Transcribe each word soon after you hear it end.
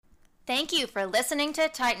Thank you for listening to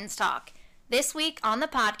Titans Talk. This week on the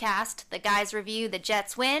podcast, the guys review the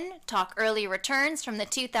Jets' win, talk early returns from the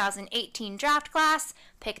 2018 draft class,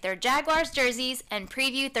 pick their Jaguars jerseys, and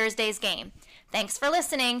preview Thursday's game. Thanks for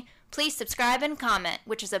listening. Please subscribe and comment,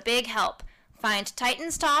 which is a big help. Find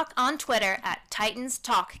Titans Talk on Twitter at Titans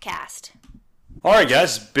Talkcast. All right,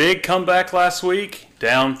 guys, big comeback last week,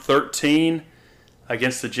 down 13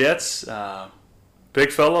 against the Jets.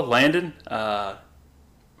 Big fella, Landon.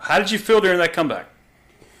 How did you feel during that comeback?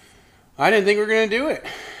 I didn't think we were going to do it.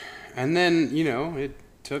 And then, it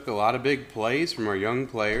took a lot of big plays from our young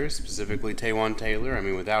players, specifically Taywan Taylor. I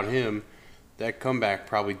mean, without him, that comeback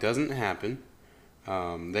probably doesn't happen.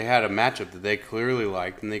 They had a matchup that they clearly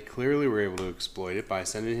liked, and they clearly were able to exploit it by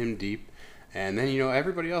sending him deep. And then,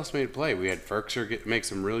 everybody else made a play. We had Ferkser make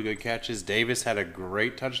some really good catches. Davis had a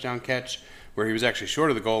great touchdown catch where he was actually short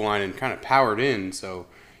of the goal line and kind of powered in. So,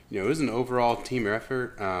 it was an overall team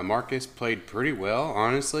effort. Marcus played pretty well,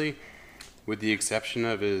 honestly, with the exception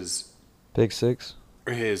of his pick six,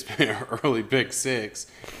 his early pick six,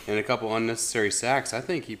 and a couple unnecessary sacks. I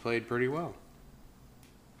think he played pretty well.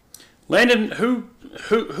 Landon,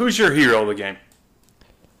 who's your hero of the game?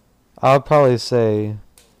 I'll probably say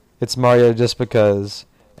it's Mario, just because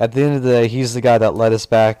at the end of the day, he's the guy that led us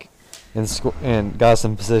back and got us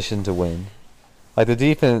in position to win. Like, the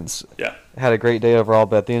defense had a great day overall,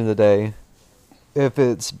 but at the end of the day, if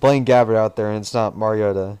it's Blaine Gabbert out there and it's not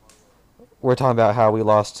Mariota, we're talking about how we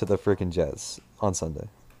lost to the freaking Jets on Sunday.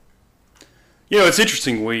 It's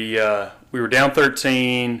interesting. We were down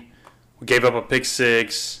 13. We gave up a pick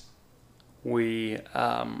six. We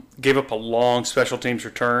gave up a long special teams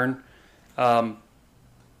return. I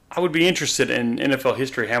would be interested in NFL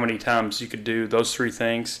history how many times you could do those three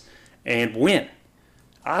things and win.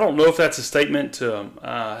 I don't know if that's a statement to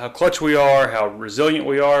how clutch we are, how resilient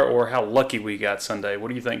we are, or how lucky we got Sunday. What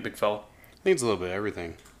do you think, big fella? I think it's a little bit of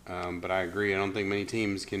everything. But I agree. I don't think many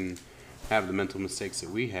teams can have the mental mistakes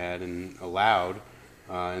that we had and allowed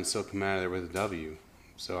and still come out of there with a W.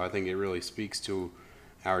 So I think it really speaks to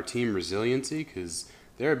our team resiliency, because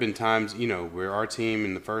there have been times, where our team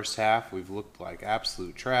in the first half, we've looked like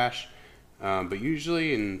absolute trash. But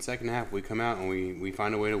usually in the second half, we come out and we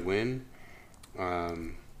find a way to win.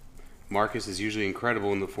 Marcus is usually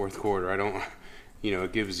incredible in the fourth quarter. I don't,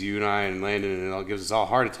 it gives you and I and Landon and it gives us all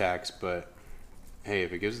heart attacks. But hey,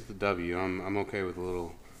 if it gives us the W, I'm okay with a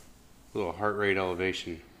little heart rate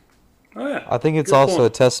elevation. Oh yeah, I think it's also a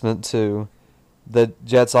testament to the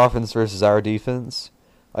Jets' offense versus our defense.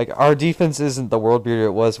 Like, our defense isn't the world beater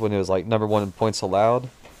it was when it was like number one in points allowed,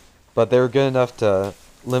 but they were good enough to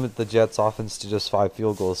limit the Jets' offense to just 5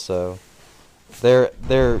 field goals. So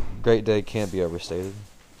their great day can't be overstated.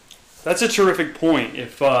 That's a terrific point.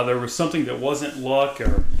 If there was something that wasn't luck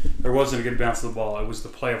or there wasn't a good bounce of the ball, it was the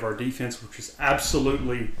play of our defense, which is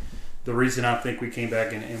absolutely the reason I think we came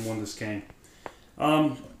back and won this game.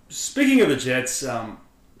 Speaking of the Jets, I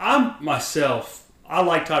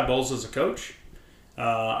like Todd Bowles as a coach.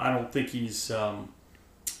 I don't think he's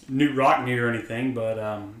Newt Rockne or anything, but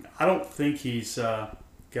I don't think he's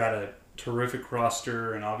got a terrific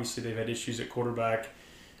roster, and obviously they've had issues at quarterback.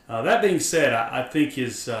 That being said, I think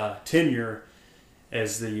his tenure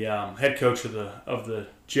as the head coach of the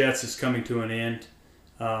Jets is coming to an end.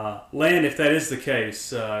 Land, if that is the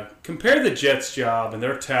case, compare the Jets' job and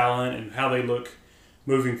their talent and how they look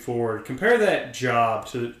moving forward. Compare that job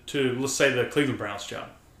to let's say, the Cleveland Browns' job.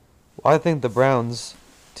 Well, I think the Browns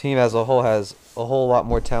team as a whole has a whole lot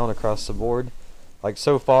more talent across the board. Like,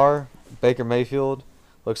 so far, Baker Mayfield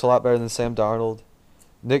looks a lot better than Sam Darnold.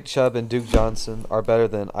 Nick Chubb and Duke Johnson are better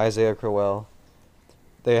than Isaiah Crowell.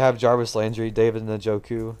 They have Jarvis Landry, David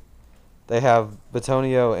Njoku. They have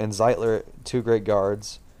Batonio and Zeitler, 2 great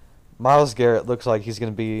guards. Myles Garrett looks like he's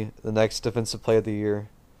going to be the next Defensive Player of the Year.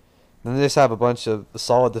 And they just have a bunch of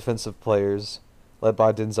solid defensive players led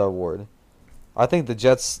by Denzel Ward. I think the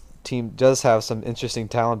Jets team does have some interesting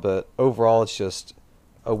talent, but overall it's just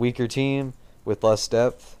a weaker team with less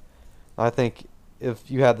depth. I think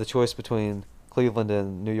if you had the choice between Cleveland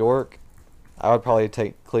and New York, I would probably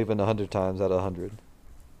take Cleveland 100 times out of 100.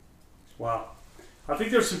 Wow. I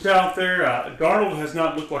think there's some talent there. Darnold has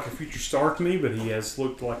not looked like a future star to me, but he has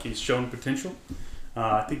looked like he's shown potential.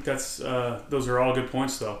 I think those are all good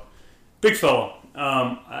points, though. Big fellow,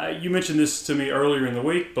 you mentioned this to me earlier in the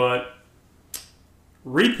week, but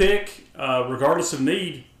repick, regardless of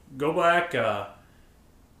need, go back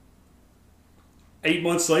 8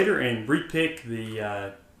 months later and repick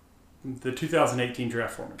the 2018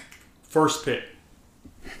 draft for me. First pick.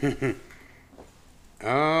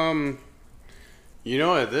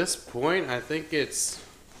 At this point, I think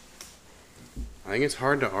think it's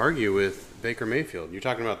hard to argue with Baker Mayfield. You're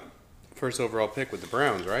talking about first overall pick with the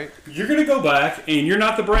Browns, right? You're going to go back, and you're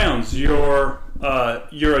not the Browns. You're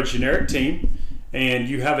a generic team, and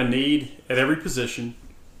you have a need at every position.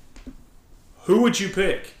 Who would you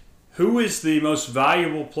pick? Who is the most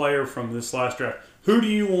valuable player from this last draft? Who do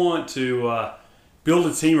you want to build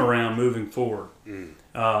a team around moving forward?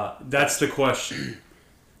 That's the question.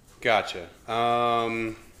 Gotcha.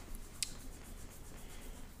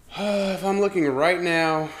 If I'm looking right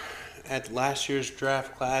now at last year's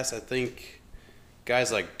draft class, I think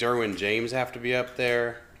guys like Derwin James have to be up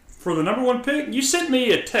there. For the number one pick, you sent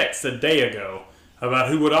me a text a day ago about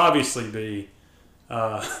who would obviously be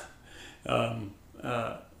the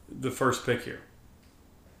first pick here.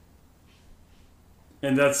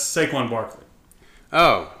 And that's Saquon Barkley.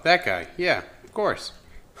 Oh, that guy. Yeah, of course.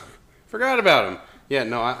 Forgot about him. Yeah,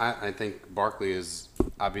 no, I think Barkley is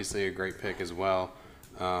obviously a great pick as well.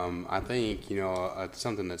 I think,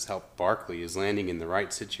 something that's helped Barkley is landing in the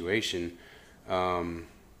right situation.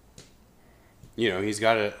 He's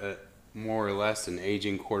got a more or less an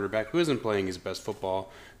aging quarterback who isn't playing his best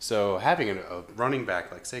football. So having a running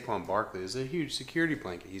back like Saquon Barkley is a huge security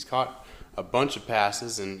blanket. He's caught a bunch of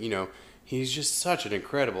passes, and, he's just such an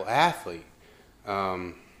incredible athlete.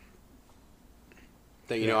 I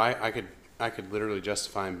could literally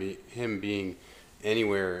justify him being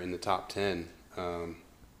anywhere in the top 10.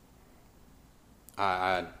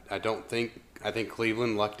 I think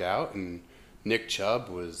Cleveland lucked out, and Nick Chubb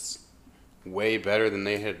was way better than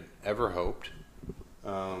they had ever hoped.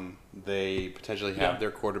 They potentially have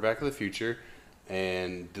their quarterback of the future,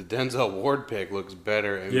 and the Denzel Ward pick looks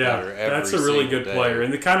better and better every single day. That's a really good player,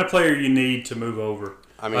 and the kind of player you need to move over.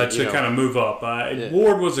 Kind of move up.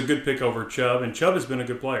 Ward was a good pick over Chubb, and Chubb has been a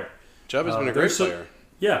good player. Chubb has been a great player.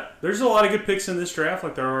 There's a lot of good picks in this draft,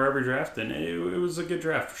 like there are every draft, and it was a good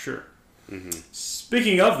draft for sure. Mm-hmm.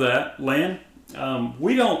 Speaking of that, Lan,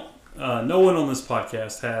 we don't. No one on this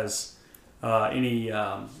podcast has any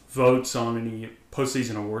votes on any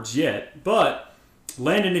postseason awards yet, but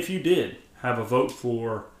Landon, if you did have a vote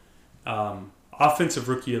for Offensive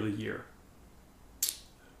Rookie of the Year,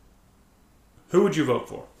 who would you vote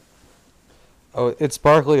for? Oh, it's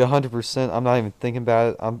Barkley 100%. I'm not even thinking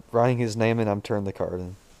about it. I'm writing his name and I'm turning the card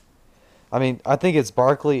in. I mean, I think it's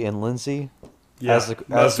Barkley and Lindsey. Yeah,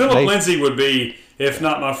 Philip Lindsay would be, if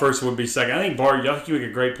not my first, would be second. I think you make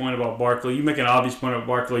a great point about Barkley. You make an obvious point about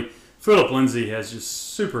Barkley. Philip Lindsay has just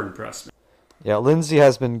super impressed me. Yeah, Lindsey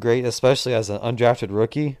has been great, especially as an undrafted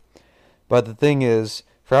rookie. But the thing is,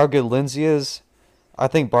 for how good Lindsey is, I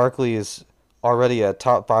think Barkley is already a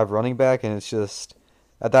top 5 running back, and it's just,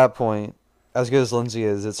 at that point, as good as Lindsey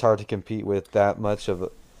is, it's hard to compete with that much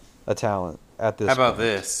of a talent at this point. How about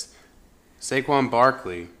this? Saquon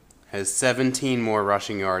Barkley has 17 more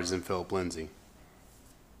rushing yards than Philip Lindsay.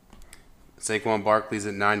 Saquon Barkley's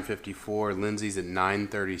at 954, Lindsey's at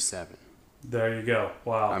 937. There you go.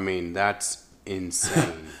 Wow. I mean, that's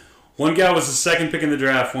insane. One guy was the second pick in the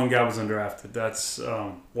draft, one guy was undrafted. That's,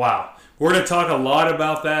 wow. We're going to talk a lot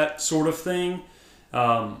about that sort of thing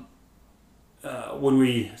when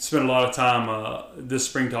we spend a lot of time this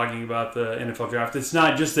spring talking about the NFL draft. It's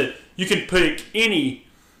not just that you can pick any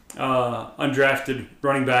undrafted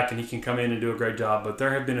running back and he can come in and do a great job, but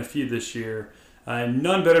there have been a few this year, and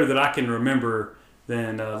none better that I can remember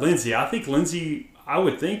than Lindsey. I think Lindsey, I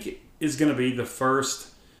would think, is going to be the first.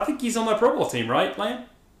 I think he's on my Pro Bowl team, right, Lamb?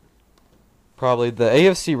 Probably. The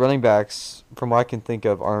AFC running backs, from what I can think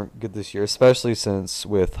of, aren't good this year, especially since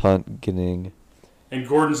with Hunt getting... And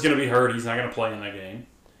Gordon's going to be hurt. He's not going to play in that game.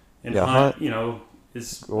 And Hunt,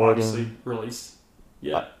 is Gordon, obviously released.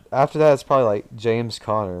 Yeah. After that, it's probably like James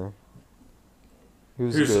Conner,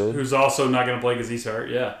 who's good. Who's also not going to play because he's hurt.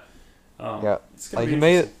 Yeah. It's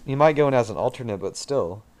gonna he might go in as an alternate, but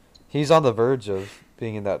still, he's on the verge of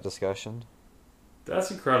being in that discussion.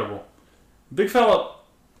 That's incredible. Big fella,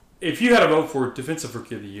 if you had a vote for Defensive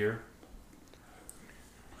Rookie of the Year,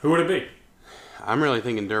 who would it be? I'm really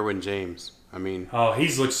thinking Derwin James. I mean... Oh,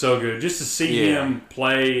 he's looked so good. Just to see him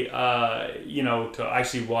play, to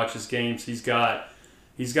actually watch his games, he's got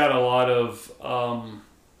a lot of,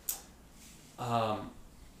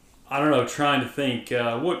 trying to think.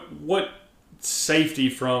 What safety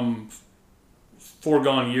from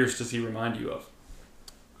foregone years does he remind you of?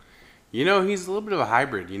 He's a little bit of a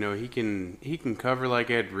hybrid. He can cover like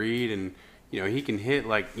Ed Reed, and he can hit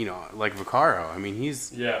like Vaccaro. I mean, he's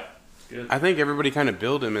good. I think everybody kind of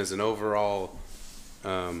billed him as an overall,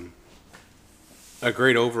 a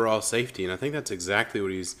great overall safety, and I think that's exactly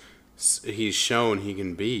what he's shown he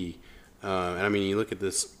can be. And I mean, you look at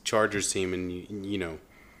this Chargers team, and you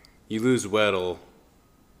lose Weddle,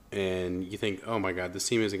 and you think, oh my God, this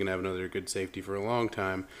team isn't going to have another good safety for a long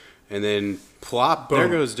time. And then plop, boom, there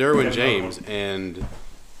goes Derwin James, and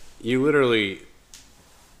you literally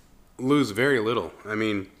lose very little. I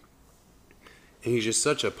mean, he's just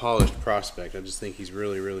such a polished prospect. I just think he's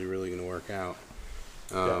really, really, really going to work out.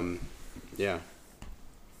 Yeah.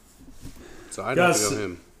 So I'd have to go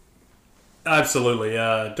him. Absolutely.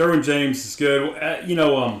 Derwin James is good.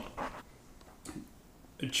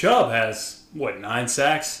 Chubb has, 9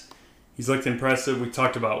 sacks? He's looked impressive. We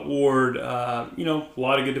talked about Ward. A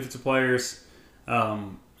lot of good defensive players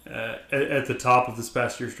at the top of this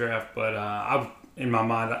past year's draft. But in my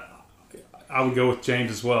mind, I would go with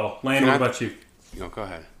James as well. Landon, what about you? No, go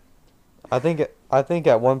ahead. I think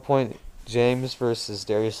at one point James versus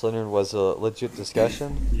Darius Leonard was a legit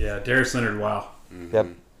discussion. Yeah, Darius Leonard, wow. Mm-hmm. Yep.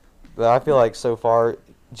 But I feel like so far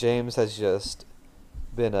James has just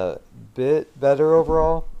been a bit better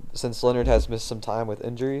overall since Leonard has missed some time with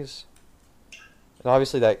injuries. And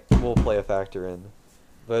obviously that will play a factor in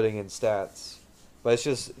voting in stats. But it's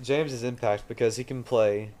just James's impact because he can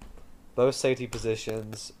play both safety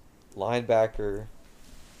positions, linebacker,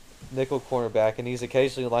 nickel cornerback, and he's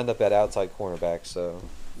occasionally lined up at outside cornerback. So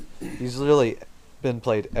he's really been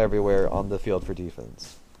played everywhere on the field for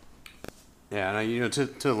defense. Yeah, and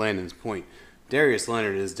to Landon's point, Darius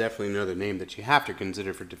Leonard is definitely another name that you have to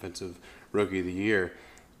consider for Defensive Rookie of the Year.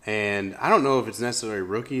 And I don't know if it's necessarily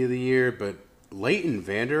Rookie of the Year, but Leighton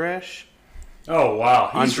Vander Esch. Oh, wow.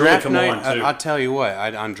 On draft night, I'll tell you what.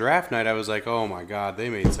 On draft night, I was like, oh, my God, they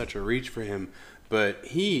made such a reach for him. But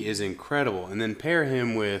he is incredible. And then pair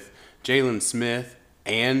him with Jalen Smith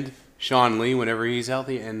and Sean Lee whenever he's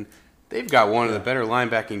healthy, and they've got one of the better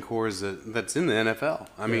linebacking cores that's in the NFL.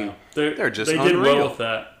 I mean, they're just unreal. They did well with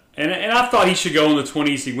that. And I thought he should go in the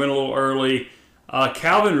 20s. He went a little early.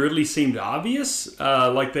 Calvin Ridley seemed obvious,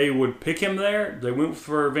 like they would pick him there. They went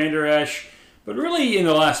for Vander Esch. But really, in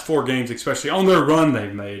the last 4 games, especially on their run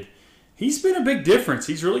they've made, he's been a big difference.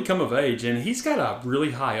 He's really come of age, and he's got a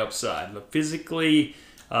really high upside. But physically,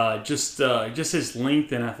 just his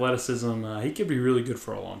length and athleticism, he could be really good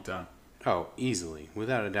for a long time. Oh, easily,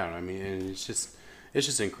 without a doubt. I mean, and it's just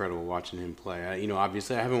incredible watching him play.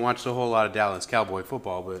 Obviously, I haven't watched a whole lot of Dallas Cowboy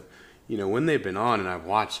football, but when they've been on and I've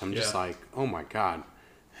watched, I'm just like, oh my God,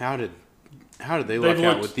 how did they luck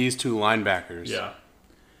out with these 2 linebackers? Yeah.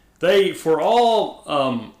 They, for all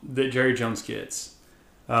that Jerry Jones gets,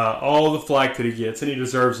 all the flack that he gets, and he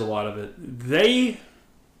deserves a lot of it,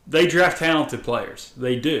 they draft talented players.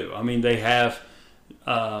 They do. I mean, they have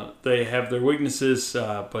their weaknesses,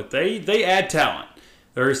 but they add talent.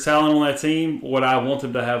 There is talent on that team. Would I want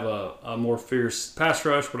them to have a more fierce pass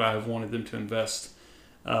rush? Would I have wanted them to invest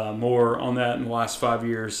more on that in the last 5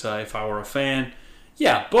 years if I were a fan?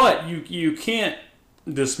 Yeah, but you can't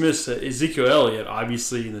dismiss Ezekiel Elliott,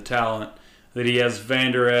 obviously, in the talent that he has.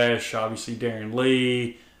 Vander Esch, obviously Darren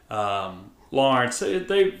Lee, Lawrence.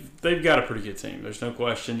 They've got a pretty good team. There's no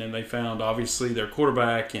question, and they found obviously their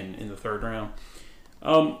quarterback in the 3rd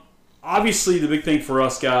round. Obviously, the big thing for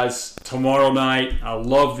us guys tomorrow night. I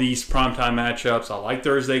love these primetime matchups. I like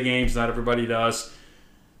Thursday games. Not everybody does.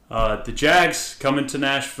 The Jags coming to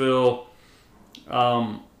Nashville.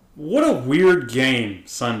 What a weird game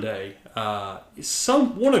Sunday.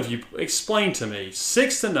 One of you explain to me.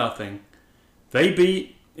 6-0. They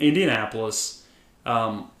beat Indianapolis.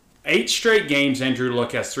 8 straight games. Andrew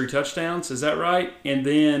Luck has 3 touchdowns. Is that right? And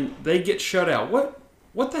then they get shut out.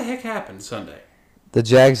 What the heck happened Sunday? The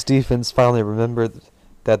Jags defense finally remembered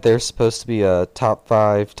that they're supposed to be a top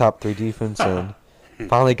 5, top 3 defense, and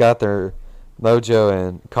finally got their mojo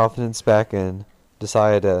and confidence back and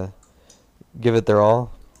decided to give it their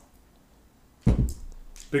all.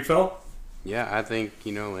 Big fella? Yeah, I think,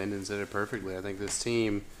 Landon said it perfectly. I think this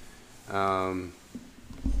team,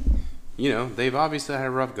 they've obviously had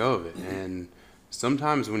a rough go of it. And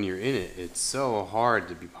sometimes when you're in it, it's so hard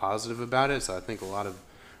to be positive about it. So I think a lot of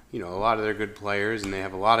their good players, and they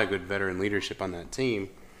have a lot of good veteran leadership on that team.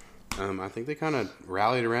 I think they kind of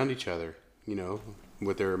rallied around each other,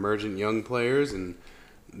 with their emergent young players and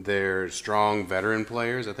their strong veteran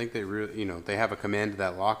players. I think they really, they have a command of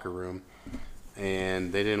that locker room,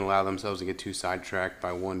 and they didn't allow themselves to get too sidetracked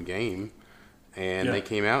by one game. And they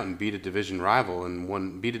came out and beat a division rival,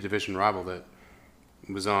 that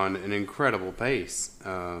was on an incredible pace,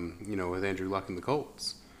 with Andrew Luck and the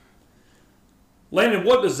Colts. Landon,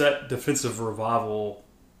 what does that defensive revival,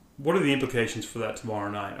 what are the implications for that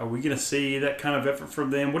tomorrow night? Are we going to see that kind of effort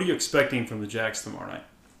from them? What are you expecting from the Jags tomorrow night?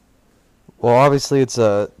 Well, obviously it's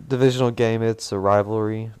a divisional game. It's a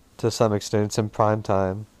rivalry to some extent. It's in prime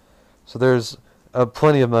time. So there's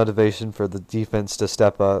plenty of motivation for the defense to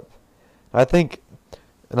step up. I think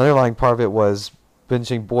an underlying part of it was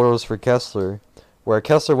benching Bortles for Kessler, where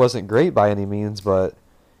Kessler wasn't great by any means, but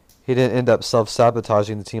he didn't end up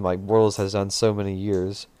self-sabotaging the team like Bortles has done so many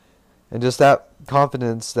years. And just that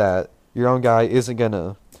confidence that your own guy isn't going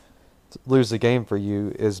to lose the game for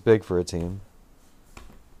you is big for a team.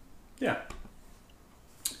 Yeah.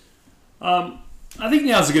 I think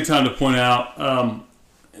now's a good time to point out,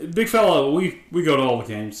 big fella, we go to all the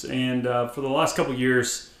games, and for the last couple of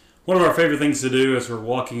years, one of our favorite things to do as we're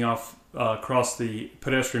walking across the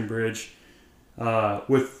pedestrian bridge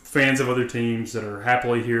with fans of other teams that are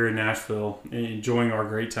happily here in Nashville, enjoying our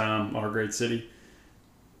great time, our great city.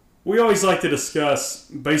 We always like to discuss,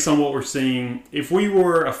 based on what we're seeing, if we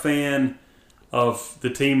were a fan of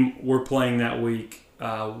the team we're playing that week,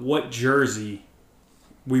 what jersey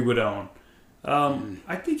we would own.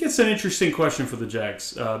 I think it's an interesting question for the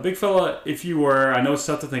Jags. Big fella, if you were, I know it's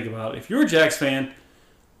tough to think about, if you're a Jags fan,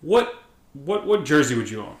 what jersey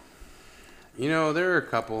would you own? There are a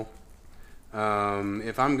couple.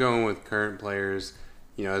 If I'm going with current players,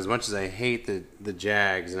 as much as I hate the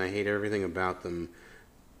Jags and I hate everything about them,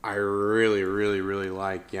 I really, really, really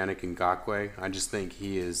like Yannick Ngakoue. I just think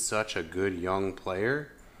he is such a good young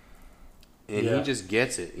player, and he just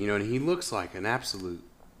gets it. And he looks like an absolute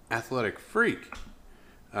athletic freak.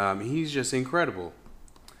 He's just incredible.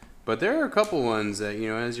 But there are a couple ones that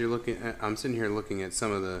as you're looking at, I'm sitting here looking at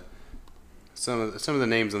some of the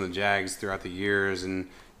names on the Jags throughout the years, and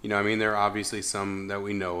there are obviously some that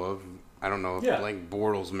we know of. I don't know if Blake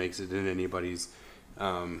Bortles makes it in anybody's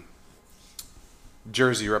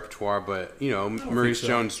jersey repertoire, but Maurice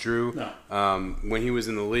Jones-Drew. No. When he was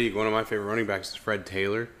in the league, one of my favorite running backs is Fred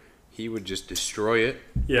Taylor. He would just destroy it.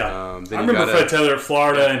 Yeah, I remember Fred Taylor at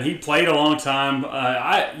Florida, and he played a long time.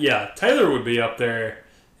 Taylor would be up there,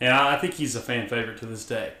 and I think he's a fan favorite to this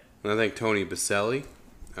day. And I think Tony Baselli,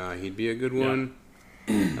 he'd be a good one.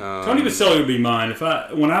 Tony Baselli would be mine.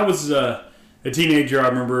 When I was a teenager, I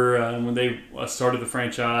remember when they started the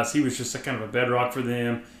franchise, he was just a kind of a bedrock for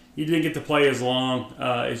them. He didn't get to play as long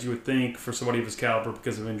as you would think for somebody of his caliber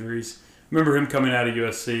because of injuries. Remember him coming out of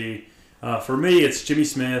USC. For me, it's Jimmy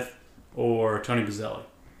Smith or Tony Baselli.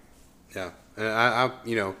 Yeah, and I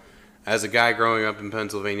as a guy growing up in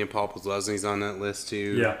Pennsylvania, Paul Posluszny's on that list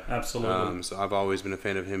too. Yeah, absolutely. So I've always been a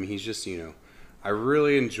fan of him. He's just I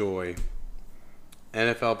really enjoy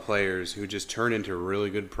NFL players who just turn into really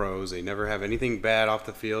good pros. They never have anything bad off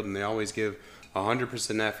the field, and they always give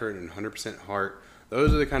 100% effort and 100% heart.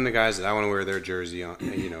 Those are the kind of guys that I want to wear their jersey on.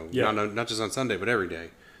 Not just on Sunday, but every day.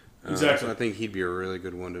 Exactly. So I think he'd be a really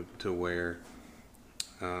good one to wear.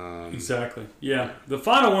 Exactly. Yeah. The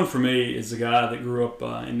final one for me is the guy that grew up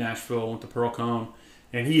in Nashville, went to Pearl Cone,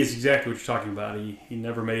 and he is exactly what you're talking about. He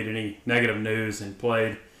never made any negative news and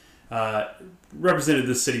played, represented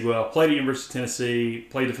this city well, played at University of Tennessee,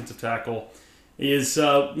 played defensive tackle. He is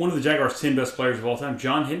one of the Jaguars' 10 best players of all time,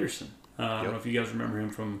 John Henderson. I don't know if you guys remember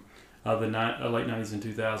him from the late 90s and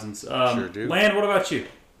 2000s. Sure do. Land, what about you?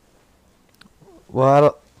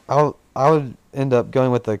 Well, I would end up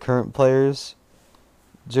going with the current players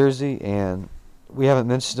jersey, and we haven't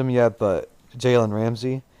mentioned him yet, but Jalen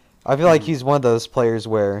Ramsey. I feel like he's one of those players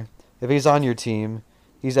where if he's on your team,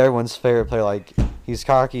 he's everyone's favorite player. Like, he's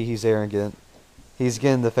cocky, he's arrogant, he's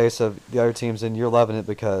getting the face of the other teams, and you're loving it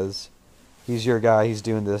because he's your guy, he's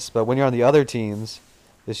doing this. But when you're on the other teams,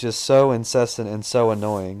 it's just so incessant and so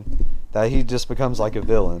annoying that he just becomes like a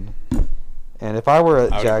villain. And if I were a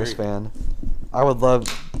Jags fan, I would love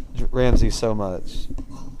Ramsey so much.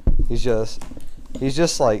 He's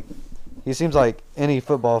just like, he seems like any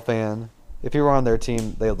football fan, if he were on their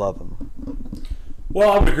team, they'd love him.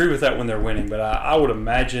 Well, I would agree with that when they're winning, but I would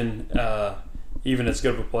imagine, even as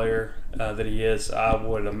good of a player that he is, I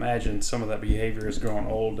would imagine some of that behavior is growing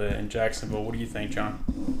old in Jacksonville. What do you think,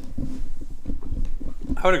 John?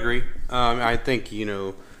 I would agree. I think,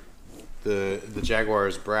 the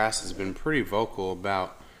Jaguars brass has been pretty vocal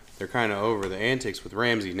about they're kind of over the antics with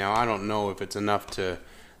Ramsey. Now, I don't know if it's enough to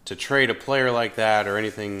trade a player like that or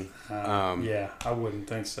anything. Yeah, I wouldn't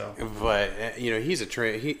think so. But he's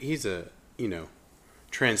a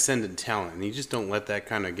transcendent talent, and you just don't let that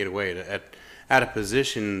kind of get away at a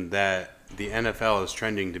position that the NFL is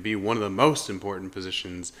trending to be one of the most important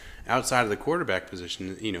positions outside of the quarterback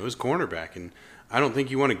position. Is cornerback, and I don't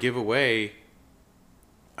think you want to give away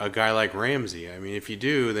a guy like Ramsey. I mean, if you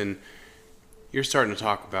do, then you're starting to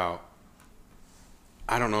talk about,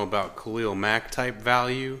 I don't know about Khalil Mack type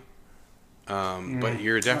value, but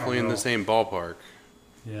you're definitely in the same ballpark.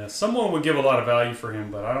 Yeah, someone would give a lot of value for him,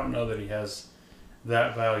 but I don't know that he has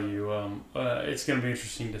that value. It's going to be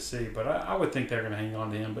interesting to see, but I would think they're going to hang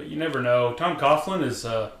on to him, but you never know. Tom Coughlin is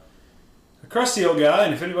a crusty old guy,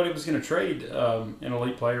 and if anybody was going to trade an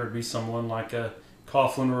elite player, it'd be someone like a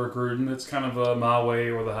Coughlin or a Gruden that's kind of a my way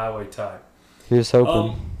or the highway type. Here's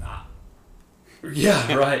hoping.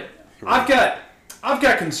 Yeah, right. I've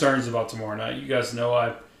got concerns about tomorrow night. You guys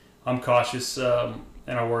know I'm cautious and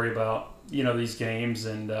I worry about these games,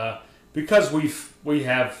 and because we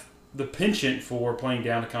have the penchant for playing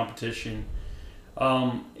down the competition,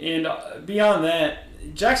 and beyond that,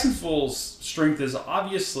 Jacksonville's strength is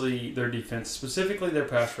obviously their defense, specifically their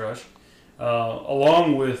pass rush,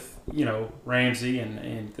 along with Ramsey,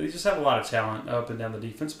 and they just have a lot of talent up and down the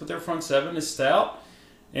defense. But their front seven is stout,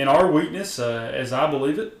 and our weakness, as I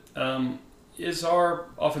believe it, is our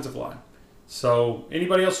offensive line. So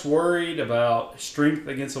anybody else worried about strength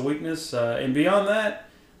against a weakness? And beyond that,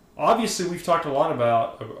 obviously we've talked a lot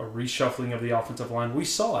about a reshuffling of the offensive line. We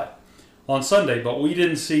saw it on Sunday, but we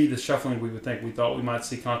didn't see the shuffling we would think. We thought we might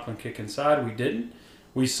see Conklin kick inside. We didn't.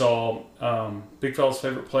 We saw Big Fella's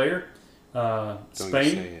favorite player,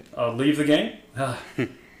 Spain, leave the game.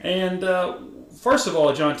 And first of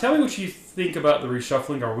all, John, tell me what you think about the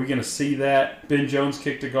reshuffling. Are we going to see that? Ben Jones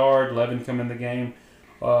kick to guard, Levin come in the game.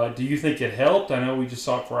 Do you think it helped? I know we just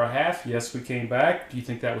saw it for a half. Yes, we came back. Do you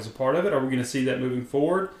think that was a part of it? Are we going to see that moving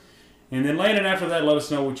forward? And then Landon, after that, let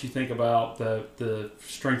us know what you think about the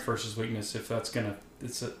strength versus weakness, if that's going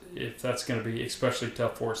to be especially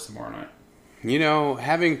tough for us tomorrow night.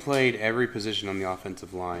 Having played every position on the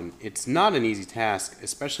offensive line, it's not an easy task,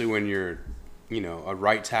 especially when you're, a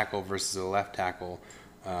right tackle versus a left tackle,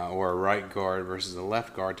 or a right guard versus a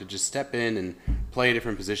left guard, to just step in and play a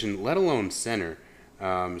different position, let alone center.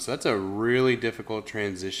 So that's a really difficult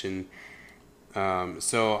transition.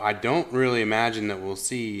 So I don't really imagine that we'll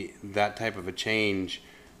see that type of a change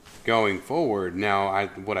going forward. Now,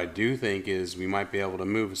 what I do think is we might be able to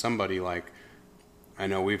move somebody like, I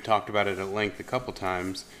know we've talked about it at length a couple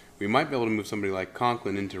times, we might be able to move somebody like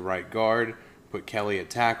Conklin into right guard, put Kelly at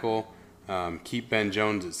tackle, keep Ben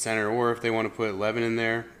Jones at center, or if they want to put Levin in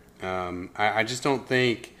there. I just don't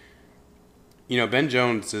think... Ben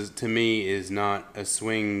Jones, to me, is not a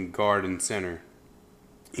swing guard and center.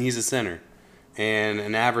 He's a center, and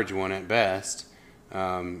an average one at best.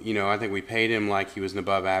 I think we paid him like he was an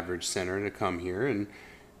above-average center to come here. And,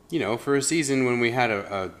 for a season when we had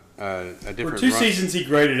a different... For two seasons, he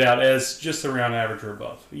graded out as just around average or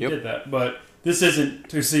above. He did that, but this isn't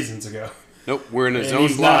 2 seasons ago. Nope, we're in a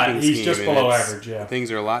zone blocking scheme. He's just below average, yeah.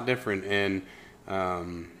 Things are a lot different, and,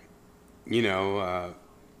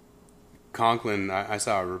 Conklin, I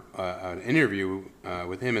saw an interview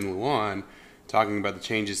with him and Luan talking about the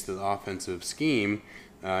changes to the offensive scheme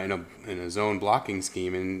in a zone blocking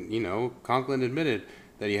scheme, and Conklin admitted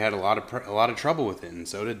that he had a lot of trouble with it, and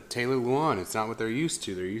so did Taylor Luan. It's not what they're used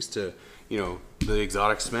to. They're used to the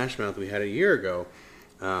exotic smash mouth we had a year ago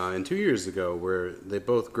and 2 years ago, where they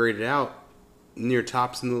both graded out near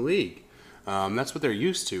tops in the league. That's what they're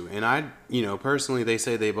used to, and personally, they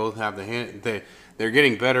say they both have the hand. They're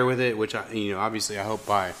getting better with it, which obviously I hope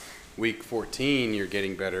by week 14 you're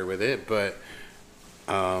getting better with it. But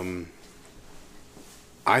I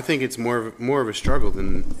think it's more of a struggle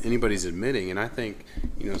than anybody's admitting, and I think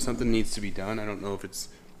something needs to be done. I don't know if it's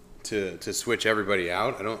to switch everybody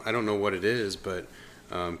out. I don't know what it is, but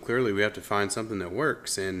clearly we have to find something that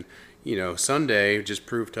works. And Sunday just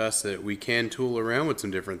proved to us that we can tool around with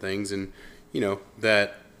some different things, and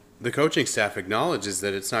that the coaching staff acknowledges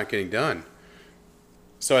that it's not getting done.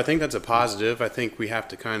 So I think that's a positive. I think we have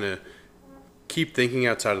to kind of keep thinking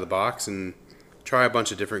outside of the box and try a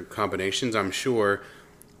bunch of different combinations. I'm sure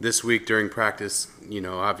this week during practice,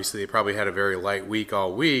 obviously they probably had a very light week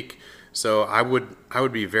all week. So I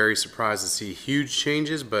would be very surprised to see huge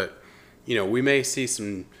changes, but we may see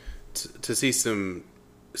some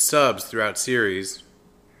subs throughout series,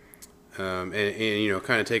 and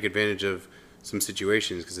kind of take advantage of some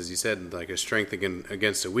situations, because as you said, like a strength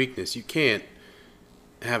against a weakness, you can't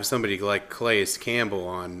have somebody like Calais Campbell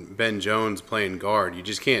on Ben Jones playing guard. You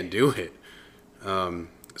just can't do it.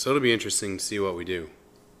 So it'll be interesting to see what we do.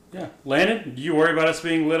 Yeah. Landon, do you worry about us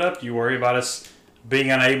being lit up? Do you worry about us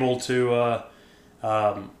being unable to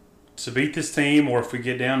beat this team, or if we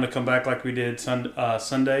get down to come back like we did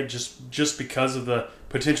Sunday, just because of the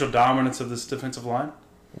potential dominance of this defensive line?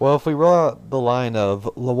 Well, if we roll out the line of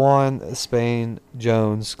Lawan, Spain,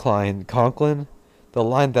 Jones, Klein, Conklin, the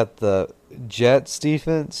line that the Jets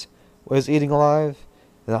defense was eating alive,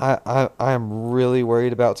 and I am really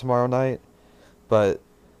worried about tomorrow night. But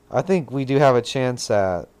I think we do have a chance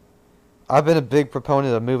at... I've been a big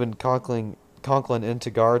proponent of moving Conklin into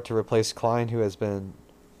guard to replace Klein, who has been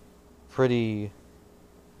pretty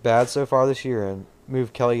bad so far this year, and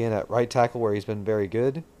move Kelly in at right tackle where he's been very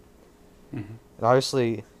good. And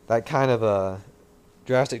obviously, that kind of a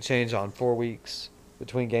drastic change on 4 weeks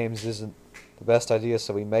between games isn't the best idea,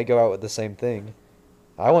 so we may go out with the same thing.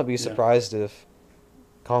 I wouldn't be surprised if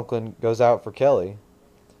Conklin goes out for Kelly.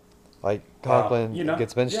 Like, Conklin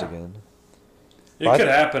gets benched again. It could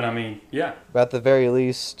happen. I mean, yeah. But at the very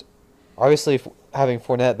least, obviously, having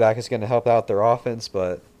Fournette back is going to help out their offense,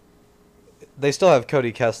 but they still have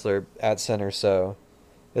Cody Kessler at center, so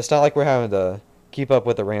it's not like we're having to keep up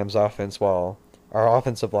with the Rams' offense while our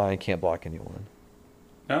offensive line can't block anyone.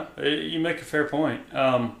 No, you make a fair point.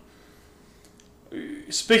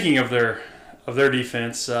 Speaking of their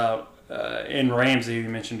defense, in Ramsey, you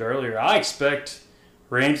mentioned earlier, I expect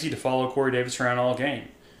Ramsey to follow Corey Davis around all game.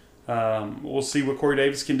 We'll see what Corey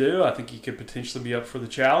Davis can do. I think he could potentially be up for the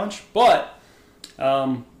challenge, but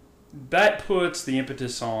that puts the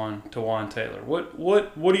impetus on Taywan Taylor.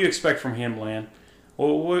 What do you expect from him, Lan?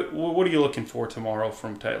 What are you looking for tomorrow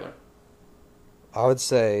from Taylor? I would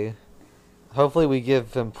say, hopefully we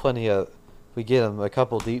give him we get him a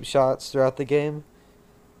couple deep shots throughout the game,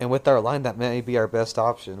 and with our line, that may be our best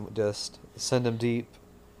option. Just send him deep,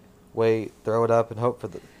 wait, throw it up, and hope for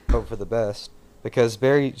the best. Because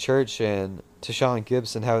Barry Church and Tashawn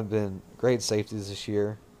Gibson haven't been great safeties this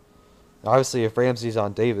year. Obviously, if Ramsey's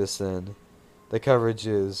on Davis, then the coverage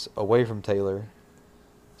is away from Taylor.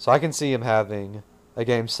 So I can see him having a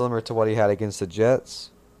game similar to what he had against the Jets.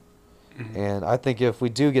 Mm-hmm. And I think if we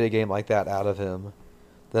do get a game like that out of him,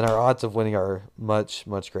 then our odds of winning are much,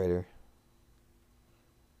 much greater.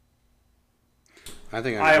 I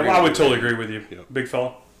would totally agree with you, big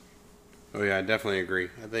fella. Oh, yeah, I definitely agree.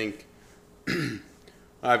 I think,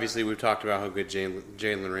 obviously, we've talked about how good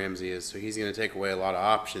Jalen Ramsey is, so he's going to take away a lot of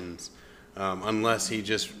options. Unless he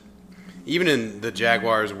just, even in the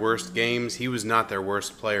Jaguars' worst games, he was not their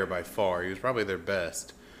worst player by far. He was probably their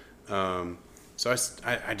best. So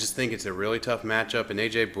I just think it's a really tough matchup. And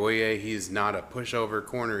A.J. Boye, he's not a pushover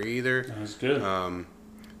corner either. That's good.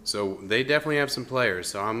 So they definitely have some players.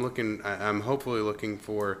 So I'm hopefully looking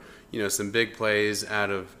for some big plays out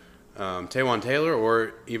of Taywan Taylor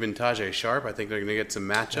or even Tajay Sharp. I think they're going to get some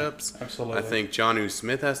matchups. Yeah, absolutely. I think Jonnu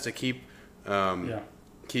Smith has to keep the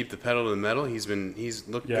pedal to the metal. He's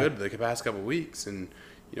looked good the past couple of weeks, and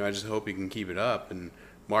I just hope he can keep it up. And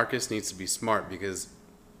Marcus needs to be smart because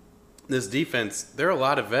this defense, there are a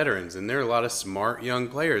lot of veterans and there are a lot of smart young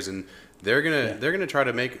players, and they're gonna try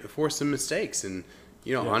to force some mistakes. And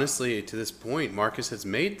honestly, to this point, Marcus has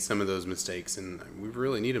made some of those mistakes, and we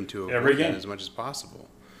really need him to avoid that as much as possible.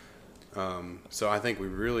 So I think we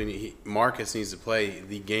really Marcus needs to play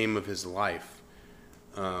the game of his life.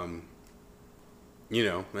 And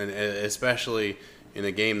especially in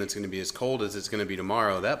a game that's going to be as cold as it's going to be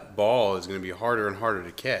tomorrow, that ball is going to be harder and harder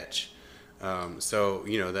to catch. So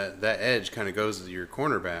that edge kind of goes to your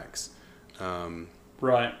cornerbacks.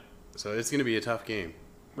 Right. So it's going to be a tough game.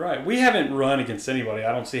 Right. We haven't run against anybody.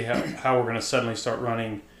 I don't see how we're going to suddenly start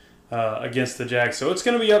running against the Jags. So it's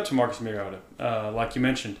going to be up to Marcus Mariota, like you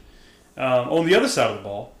mentioned. On the other side of the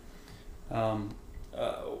ball,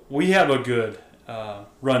 we have a good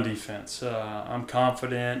run defense. I'm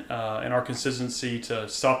confident in our consistency to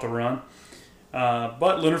stop the run.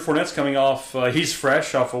 But Leonard Fournette's coming off, he's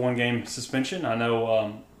fresh off a one-game suspension. I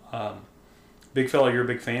know, big fella, you're a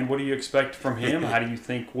big fan. What do you expect from him? How do you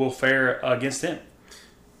think we'll fare against him?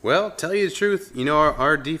 Well, tell you the truth,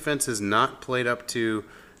 our defense has not played up to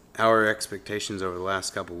our expectations over the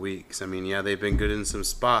last couple of weeks. I mean, they've been good in some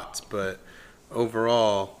spots, but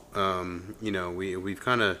overall, we've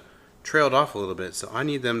kind of trailed off a little bit. So I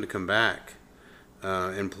need them to come back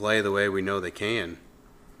and play the way we know they can.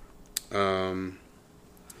 I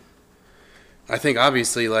think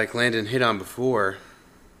obviously, like Landon hit on before,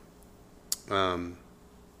 Leonard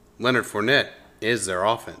Fournette is their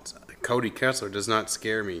offense. Cody Kessler does not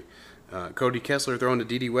scare me. Cody Kessler throwing to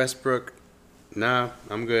D.D. Westbrook, nah,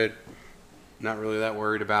 I'm good. Not really that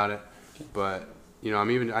worried about it. But,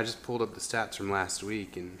 I just pulled up the stats from last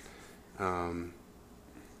week, and,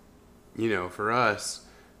 for us,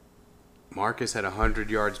 Marcus had 100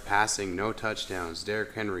 yards passing, no touchdowns.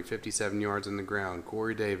 Derrick Henry, 57 yards on the ground.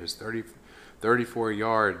 Corey Davis, 34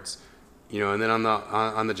 yards. And then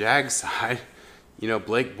on the Jags side,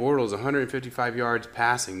 Blake Bortles, 155 yards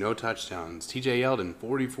passing, no touchdowns. T.J. Yeldon,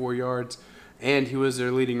 44 yards, and he was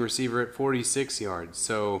their leading receiver at 46 yards.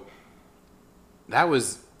 So that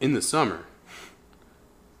was in the summer.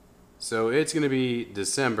 So it's going to be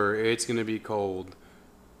December. It's going to be cold.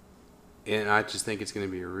 And I just think it's going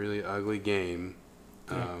to be a really ugly game,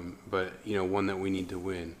 but one that we need to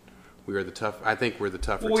win. I think we're the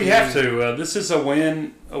tougher team. We have to. This is a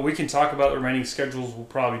win. We can talk about the remaining schedules. We'll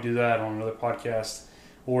probably do that on another podcast.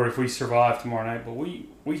 or if we survive tomorrow night. But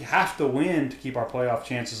we have to win to keep our playoff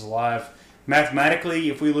chances alive. Mathematically,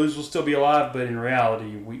 if we lose, we'll still be alive. But in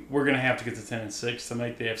reality, we're going to have to get to 10-6 to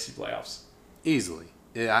make the AFC playoffs. Easily.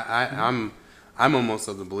 Yeah, I'm almost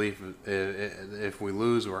of the belief if we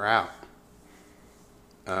lose, we're out.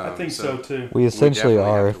 I think so too. We essentially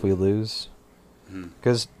definitely are have to if we win. lose.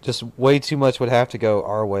 Because just way too much would have to go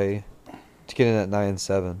our way to get in at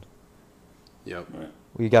 9-7. Yep. Right.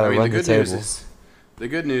 We got to run the table. The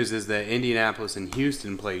good news is that Indianapolis and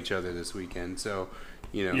Houston play each other this weekend. So,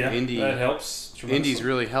 That helps tremendously. Indy's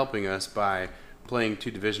really helping us by playing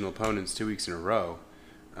two divisional opponents 2 weeks in a row.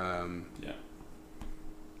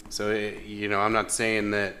 So, I'm not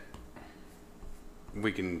saying that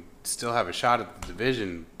we can still have a shot at the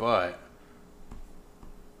division, but,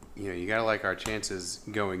 you got to like our chances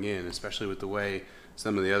going in, especially with the way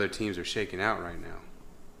some of the other teams are shaking out right now.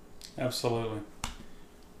 Absolutely.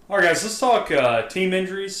 All right, guys, let's talk team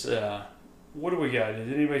injuries. What do we got?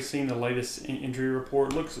 Has anybody seen the latest injury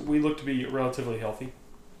report? We look to be relatively healthy.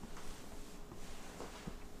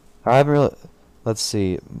 I haven't really. Let's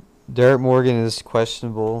see. Derek Morgan is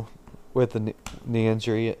questionable with the knee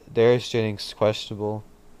injury. Darius Jennings is questionable.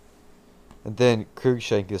 And then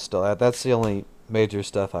Cruikshank is still out. That's the only major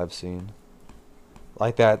stuff I've seen.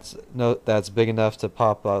 Like that's big enough to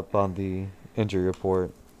pop up on the injury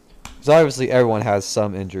report. Because obviously everyone has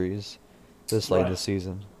some injuries this late in the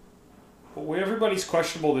season. Well, everybody's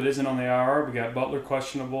questionable that isn't on the IR. We got Butler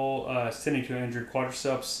questionable, tending to an injured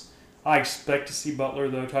quadriceps. I expect to see Butler,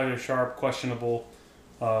 though. Tyler Sharp questionable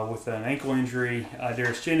with an ankle injury.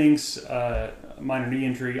 Darius Jennings, minor knee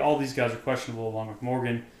injury. All these guys are questionable, along with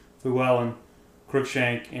Morgan, Llewellyn,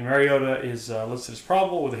 Cruikshank, and Mariota is listed as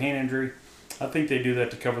probable with a hand injury. I think they do that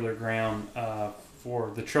to cover their ground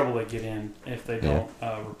for the trouble they get in if they don't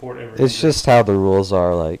report every injury. It's just how the rules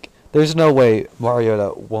are. Like, there's no way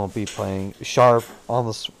Mariota won't be playing. Sharp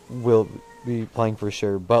almost will be playing for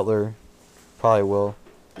sure. Butler probably will.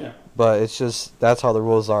 Yeah. But it's just, that's how the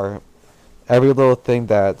rules are. Every little thing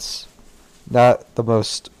that's not the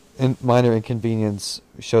most minor inconvenience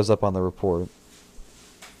shows up on the report.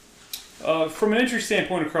 From an injury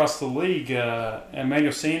standpoint across the league,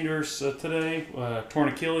 Emmanuel Sanders today, torn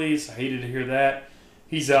Achilles. I hated to hear that.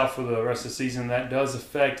 He's out for the rest of the season. That does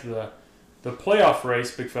affect the playoff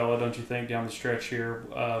race, big fella, don't you think, down the stretch here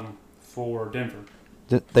for Denver.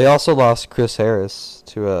 They also lost Chris Harris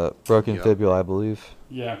to a broken fibula, I believe.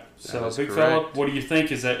 Yeah. So, big correct. fella, what do you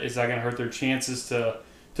think? Is that going to hurt their chances to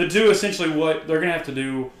do essentially what they're going to have to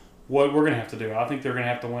do, what we're going to have to do? I think they're going to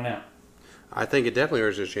have to win out. I think it definitely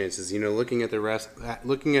hurts their chances. Looking at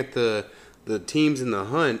the teams in the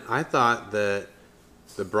hunt, I thought that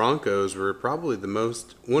the Broncos were probably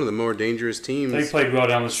one of the more dangerous teams. They played well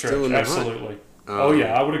down the stretch. Absolutely.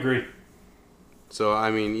 I would agree. So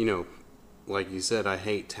I mean, like you said, I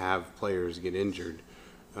hate to have players get injured,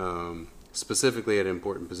 specifically at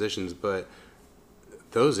important positions. But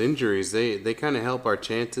those injuries, they kind of help our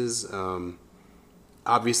chances.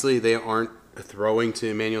 Obviously, they aren't throwing to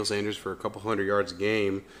Emmanuel Sanders for a couple hundred yards a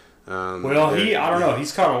game. I don't know.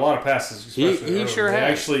 He's caught a lot of passes. He sure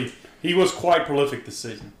has. Actually, he was quite prolific this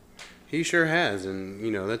season. He sure has, and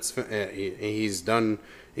he's done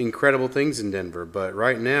incredible things in Denver. But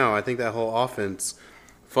right now, I think that whole offense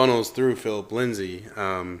funnels through Philip Lindsay.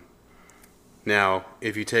 Now,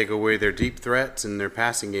 if you take away their deep threats and their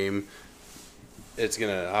passing game, it's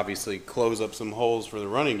going to obviously close up some holes for the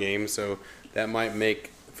running game. So that might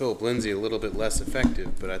make Philip Lindsay a little bit less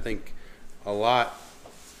effective, but I think a lot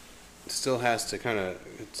still has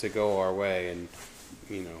to go our way, and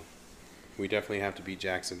we definitely have to beat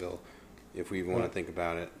Jacksonville if we want to think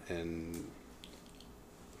about it, and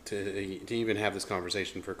to even have this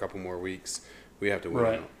conversation for a couple more weeks, we have to win.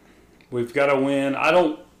 Right. We've got to win. I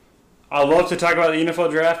love to talk about the NFL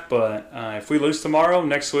draft, but if we lose tomorrow,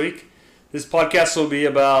 next week, this podcast will be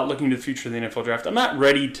about looking to the future of the NFL draft. I'm not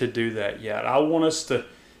ready to do that yet. I want us to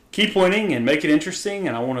keep winning and make it interesting,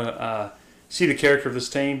 and I want to see the character of this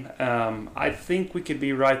team. I think we could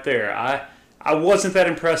be right there. I wasn't that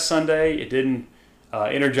impressed Sunday. It didn't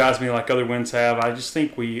energize me like other wins have. I just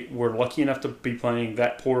think we were lucky enough to be playing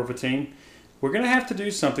that poor of a team. We're going to have to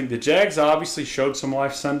do something. The Jags obviously showed some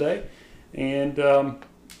life Sunday, and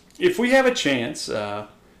if we have a chance,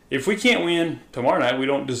 if we can't win tomorrow night, we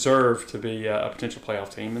don't deserve to be a potential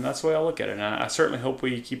playoff team, and that's the way I look at it. And I certainly hope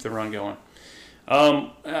we keep the run going.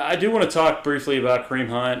 I do want to talk briefly about Kareem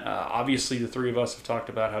Hunt. Obviously, the three of us have talked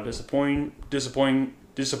about how disappointing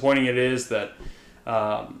it is that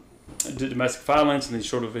domestic violence and these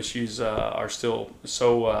sort of issues are still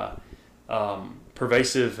so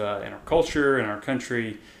pervasive in our culture, in our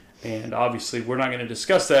country. And obviously, we're not going to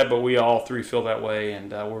discuss that, but we all three feel that way,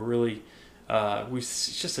 and we're really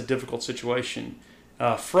it's just a difficult situation.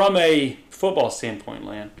 From a football standpoint,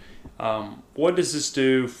 Lan, what does this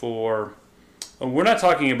do for... We're not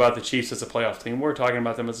talking about the Chiefs as a playoff team. We're talking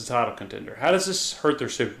about them as a title contender. How does this hurt their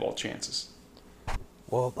Super Bowl chances?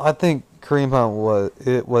 Well, I think Kareem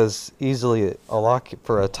Hunt was easily a lock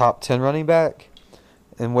for a top 10 running back,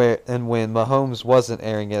 and when Mahomes wasn't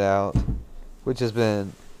airing it out, which has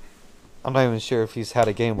been, I'm not even sure if he's had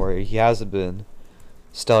a game where he hasn't been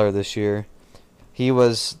stellar this year. He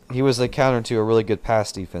was the counter to a really good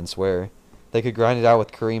pass defense where they could grind it out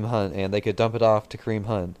with Kareem Hunt and they could dump it off to Kareem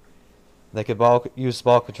Hunt. They could use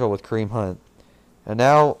ball control with Kareem Hunt. And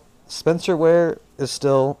now Spencer Ware is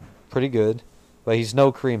still pretty good, but he's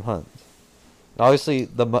no Kareem Hunt. And obviously,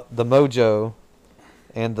 the mojo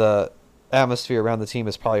and the atmosphere around the team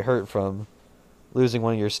is probably hurt from losing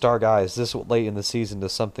one of your star guys this late in the season to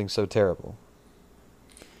something so terrible.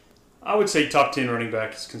 I would say top 10 running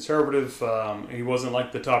back is conservative. He wasn't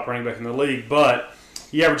like the top running back in the league, but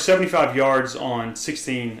he averaged 75 yards on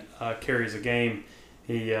 16 carries a game.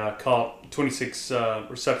 He caught 26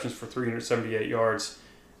 receptions for 378 yards.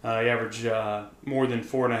 He averaged more than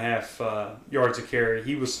 4.5 yards a carry.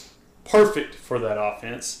 He was perfect for that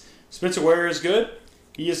offense. Spencer Ware is good.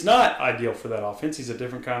 He is not ideal for that offense. He's a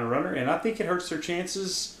different kind of runner, and I think it hurts their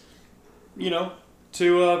chances,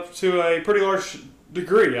 to a pretty large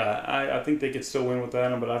degree. I think they could still win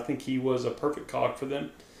without him, but I think he was a perfect cog for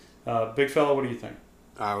them. Big fella, what do you think?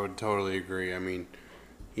 I would totally agree. I mean,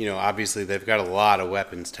 obviously they've got a lot of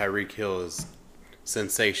weapons. Tyreek Hill is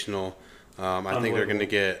sensational. I think they're going to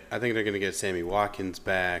get Sammy Watkins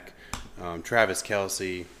back. Travis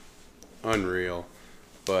Kelce, unreal.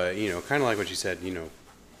 But kind of like what you said.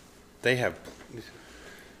 They have,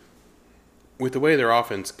 with the way their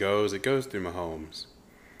offense goes, it goes through Mahomes,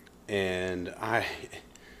 and I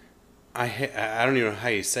don't even know how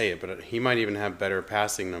you say it, but he might even have better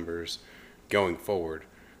passing numbers going forward,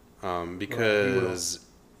 because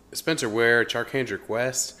Spencer Ware, Charkandrick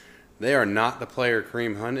West, they are not the player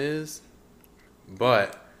Kareem Hunt is,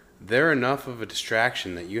 but they're enough of a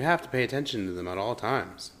distraction that you have to pay attention to them at all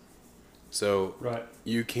times. So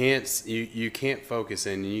you can't focus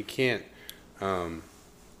in, and you can't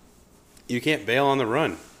bail on the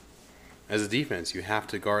run. As a defense, you have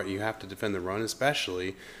to guard, you have to defend the run,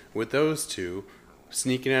 especially with those two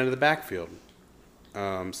sneaking out of the backfield.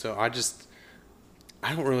 So I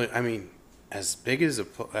don't really. I mean, as big as a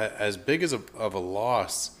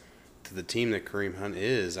loss to the team that Kareem Hunt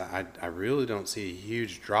is, I really don't see a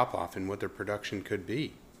huge drop off in what their production could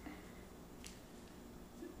be.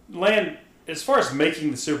 Lan, as far as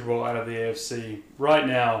making the Super Bowl out of the AFC right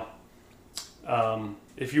now,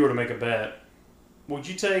 if you were to make a bet, would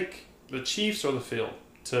you take the Chiefs or the field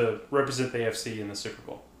to represent the AFC in the Super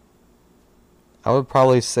Bowl? I would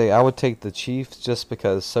probably say I would take the Chiefs just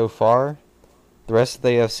because so far the rest of the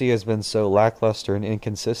AFC has been so lackluster and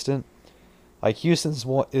inconsistent. Like Houston's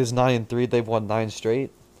is 9-3, they've won 9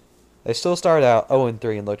 straight. They still started out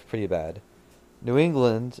 0-3 and looked pretty bad. New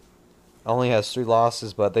England only has 3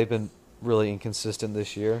 losses, but they've been really inconsistent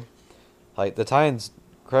this year. Like the Titans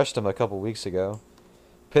crushed them a couple weeks ago.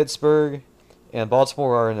 Pittsburgh and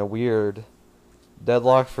Baltimore are in a weird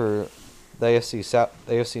deadlock for the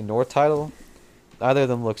AFC North title. Neither of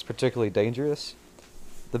them looks particularly dangerous.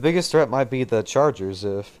 The biggest threat might be the Chargers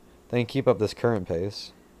if they can keep up this current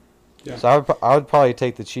pace. Yeah. So I would probably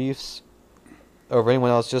take the Chiefs over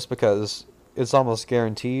anyone else just because it's almost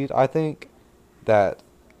guaranteed, I think, that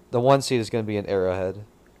the 1 seed is going to be in Arrowhead,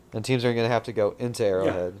 and teams are going to have to go into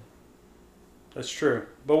Arrowhead. Yeah. That's true.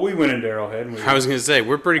 But we went into Arrowhead. And I was going to say,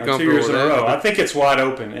 we're pretty comfortable 2 years with in a that. row. I think it's wide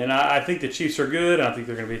open, and I think the Chiefs are good, and I think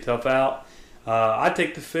they're going to be a tough out. I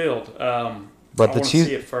take the field. But I the want to Chiefs,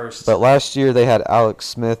 see it first. But last year they had Alex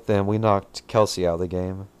Smith, and we knocked Kelce out of the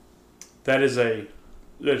game.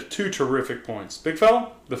 There's 2 terrific points. Big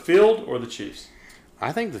fella, the field or the Chiefs?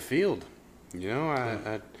 I think the field.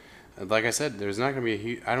 I like I said, there's not going to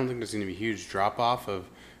be I don't think there's going to be a huge drop off of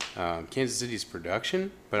Kansas City's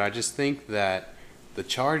production, but I just think that the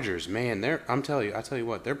Chargers, man, I tell you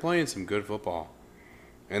what, they're playing some good football,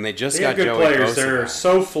 and they just got good Joey players. Bosa They're back.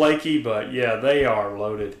 so flaky, but yeah, they are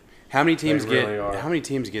loaded. How many teams really are. How many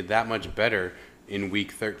teams get that much better in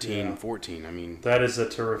week 13, 14? I mean, that is a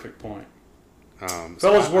terrific point.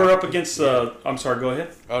 Fellas, we're up against the. I'm sorry. Go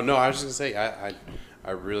ahead. Oh no, I was just gonna say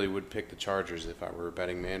I really would pick the Chargers if I were a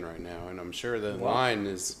betting man right now, and I'm sure the line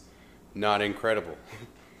is not incredible.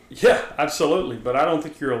 Yeah, absolutely. But I don't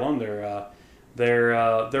think you're alone there.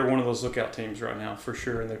 They're one of those lookout teams right now for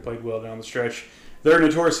sure, and they played well down the stretch. They're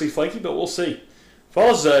notoriously flaky, but we'll see.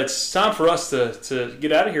 Fellas, it's time for us to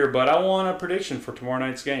get out of here, but I want a prediction for tomorrow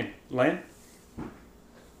night's game. Lane?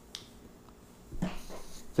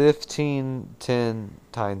 15-10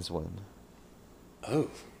 Titans win. Oh.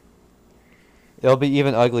 It'll be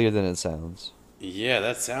even uglier than it sounds. Yeah,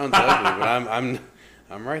 that sounds ugly, but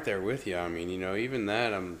I'm right there with you. I mean, even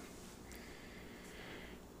that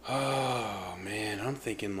oh man, I'm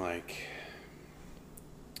thinking like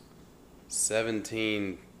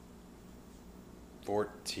 17-14.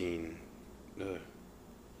 Ugh.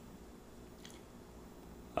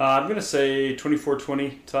 I'm going to say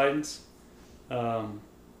 24-20 Titans.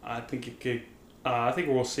 I think it could. I think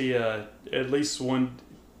we'll see at least one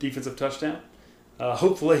defensive touchdown.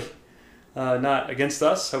 Hopefully, not against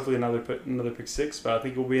us. Hopefully, another pick six. But I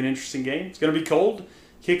think it will be an interesting game. It's going to be cold.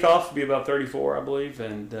 Kickoff will be about 34, I believe,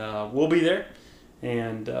 and we'll be there,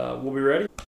 and we'll be ready.